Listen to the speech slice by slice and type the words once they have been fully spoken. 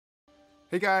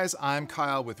Hey guys, I'm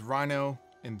Kyle with Rhino.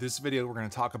 In this video, we're going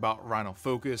to talk about Rhino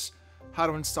Focus, how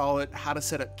to install it, how to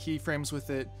set up keyframes with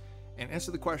it, and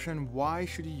answer the question, why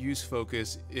should you use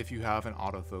Focus if you have an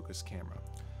autofocus camera?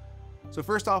 So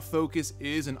first off, Focus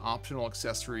is an optional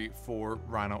accessory for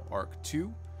Rhino Arc II.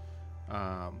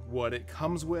 What it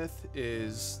comes with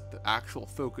is the actual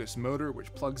Focus motor,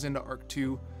 which plugs into Arc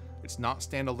II. It's not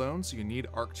standalone, so you need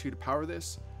Arc II to power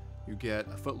this. You get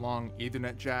a foot-long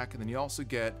Ethernet jack, and then you also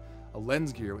get a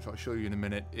lens gear, which I'll show you in a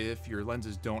minute, if your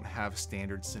lenses don't have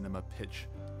standard cinema pitch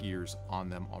gears on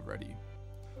them already.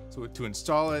 So to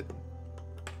install it,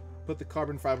 put the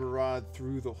carbon fiber rod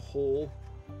through the hole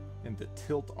in the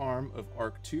tilt arm of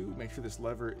Arc II. Make sure this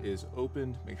lever is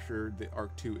opened, make sure the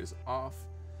Arc II is off,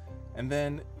 and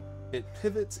then it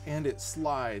pivots and it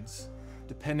slides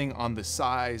depending on the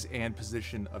size and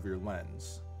position of your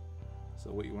lens.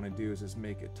 So what you want to do is just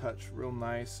make it touch real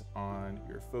nice on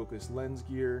your focus lens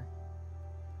gear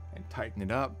and tighten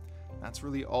it up. That's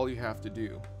really all you have to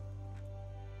do.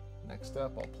 Next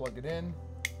up, I'll plug it in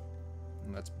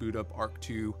and let's boot up Arc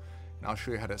II, and I'll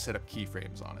show you how to set up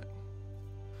keyframes on it.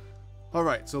 All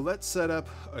right, so let's set up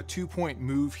a 2-point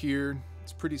move here.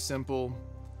 It's pretty simple.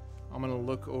 I'm gonna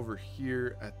look over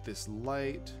here at this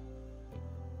light,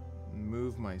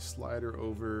 move my slider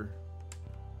over,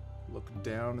 look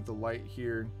down at the light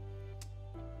here,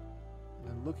 and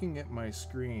then looking at my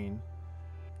screen,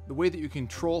 the way that you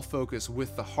control focus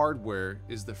with the hardware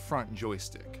is the front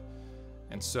joystick.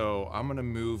 And so I'm gonna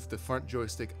move the front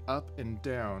joystick up and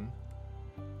down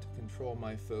to control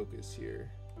my focus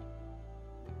here.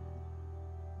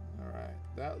 All right,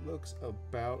 that looks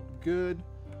about good.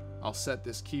 I'll set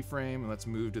this keyframe, and let's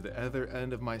move to the other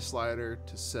end of my slider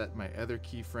to set my other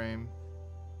keyframe.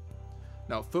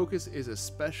 Now, focus is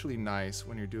especially nice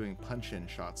when you're doing punch-in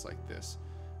shots like this,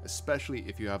 especially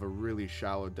if you have a really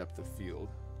shallow depth of field.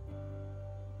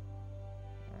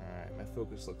 Alright, my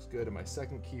focus looks good in my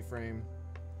second keyframe.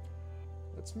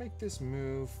 Let's make this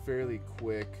move fairly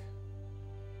quick.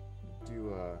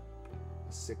 Do a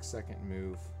 6-second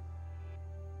move.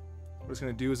 What it's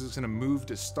going to do is it's going to move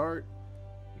to start.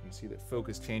 You can see that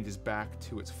focus changes back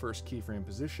to its first keyframe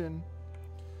position.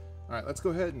 All right, let's go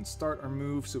ahead and start our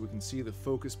move so we can see the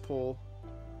focus pull.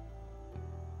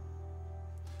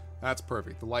 That's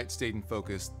perfect. The light stayed in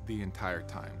focus the entire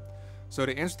time. So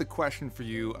to answer the question for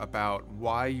you about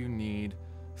why you need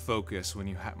focus when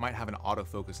you might have an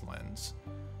autofocus lens,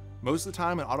 most of the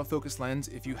time an autofocus lens,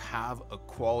 if you have a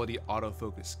quality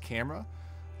autofocus camera,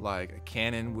 like a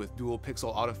Canon with dual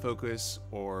pixel autofocus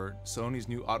or Sony's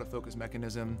new autofocus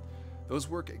mechanism, those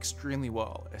work extremely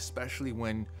well, especially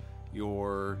when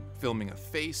you're filming a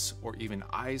face or even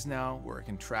eyes now, where it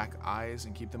can track eyes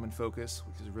and keep them in focus,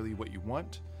 which is really what you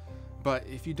want. But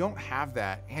if you don't have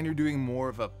that and you're doing more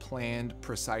of a planned,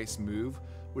 precise move,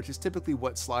 which is typically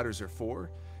what sliders are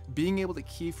for, being able to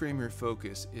keyframe your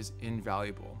focus is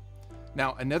invaluable.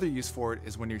 Now, another use for it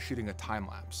is when you're shooting a time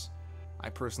lapse. I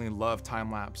personally love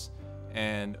time lapse,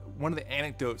 and one of the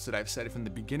anecdotes that I've said from the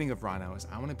beginning of Rhino is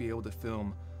I want to be able to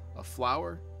film a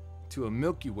flower to a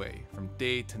Milky Way from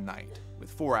day to night with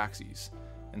 4 axes.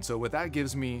 And so what that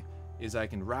gives me is I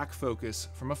can rack focus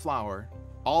from a flower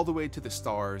all the way to the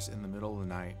stars in the middle of the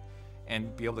night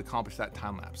and be able to accomplish that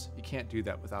time lapse. You can't do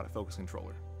that without a focus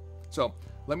controller. So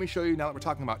let me show you, now that we're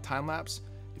talking about time lapse,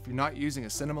 if you're not using a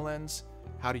cinema lens,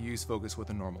 how to use focus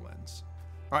with a normal lens.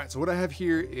 All right, so what I have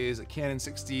here is a Canon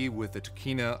 6D with a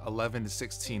Tokina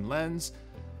 11-16 lens.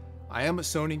 I am a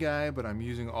Sony guy, but I'm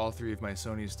using all 3 of my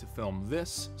Sonys to film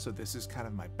this. So this is kind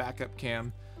of my backup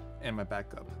cam and my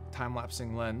backup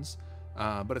time-lapsing lens.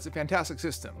 But it's a fantastic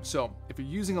system. So if you're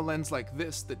using a lens like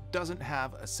this that doesn't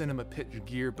have a cinema pitch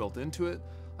gear built into it,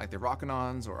 like the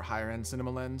Rokinons or a higher-end cinema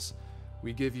lens,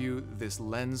 we give you this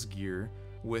lens gear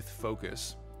with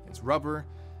focus. It's rubber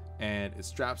and it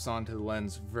straps onto the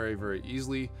lens very, very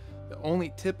easily. The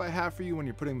only tip I have for you when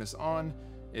you're putting this on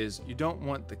is you don't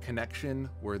want the connection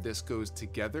where this goes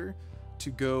together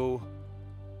to go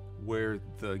where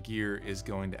the gear is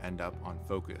going to end up on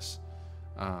focus.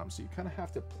 So you kind of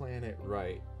have to plan it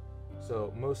right.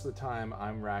 So most of the time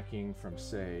I'm racking from,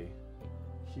 say,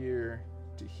 here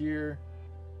to here.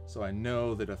 So I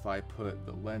know that if I put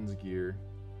the lens gear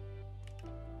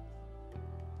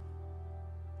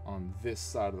on this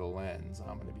side of the lens,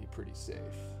 I'm going to be pretty safe.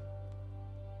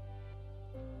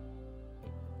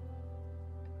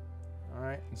 All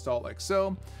right, install it like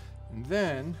so, and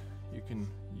then you can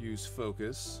use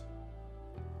focus,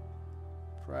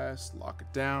 press, lock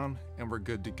it down, and we're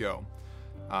good to go.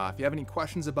 If you have any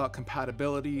questions about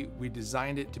compatibility, we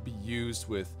designed it to be used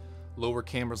with lower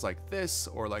cameras like this,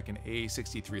 or like an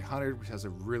A6300, which has a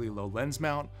really low lens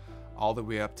mount. all the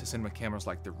way up to cinema cameras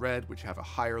like the Red, which have a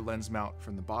higher lens mount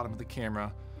from the bottom of the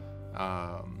camera.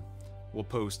 We'll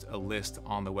post a list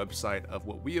on the website of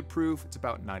what we approve. It's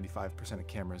about 95% of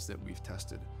cameras that we've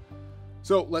tested.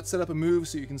 So let's set up a move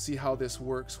so you can see how this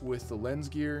works with the lens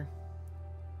gear.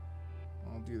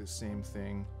 I'll do the same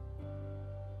thing.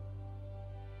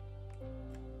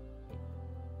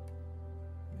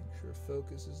 Make sure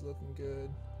focus is looking good.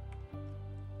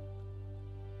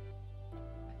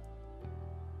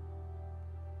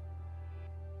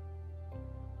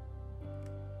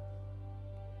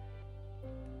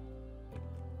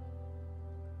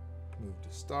 Move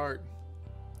to start.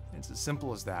 It's as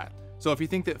simple as that. So if you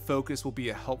think that focus will be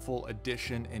a helpful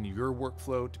addition in your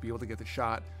workflow to be able to get the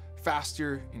shot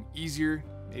faster and easier,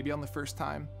 maybe on the first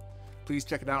time, please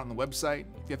check it out on the website.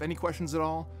 If you have any questions at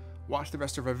all, watch the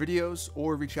rest of our videos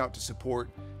or reach out to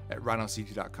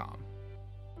support@rhinocg.com.